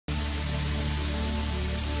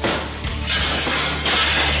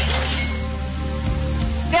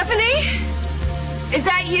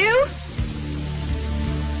you?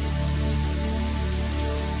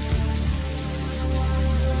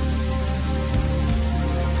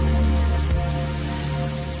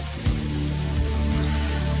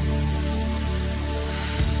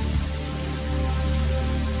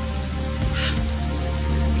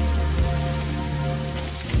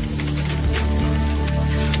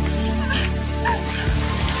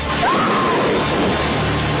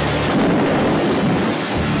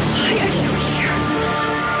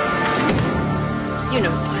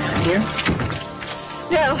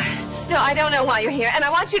 No, I don't know why you're here, and I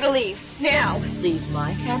want you to leave, now. Leave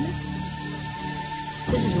my cabinet?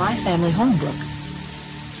 This is my family home, Brooke.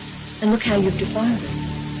 And look how you've defiled it.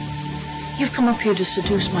 You've come up here to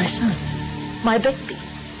seduce my son, my baby.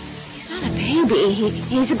 He's not a baby.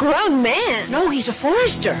 He's a grown man. No, he's a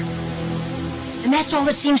Forrester. And that's all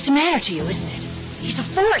that seems to matter to you, isn't it? He's a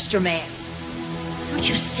Forrester man. Don't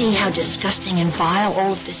you see how disgusting and vile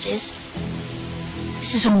all of this is?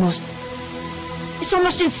 This is almost... It's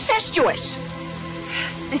almost incestuous.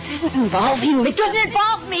 This doesn't involve you. It doesn't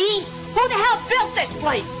involve me. Who the hell built this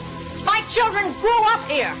place? My children grew up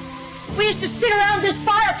here. We used to sit around this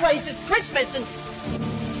fireplace at Christmas and...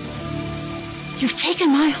 You've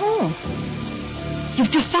taken my home.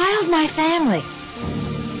 You've defiled my family.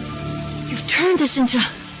 You've turned this into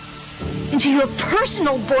your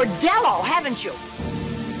personal bordello, haven't you?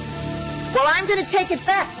 Well, I'm going to take it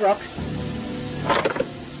back, Brooke.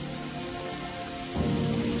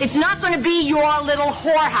 It's not going to be your little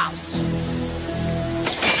whorehouse.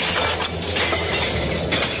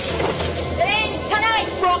 It ends tonight,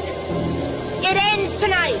 Brooke. It ends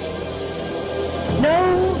tonight.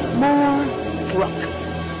 No more Brooke.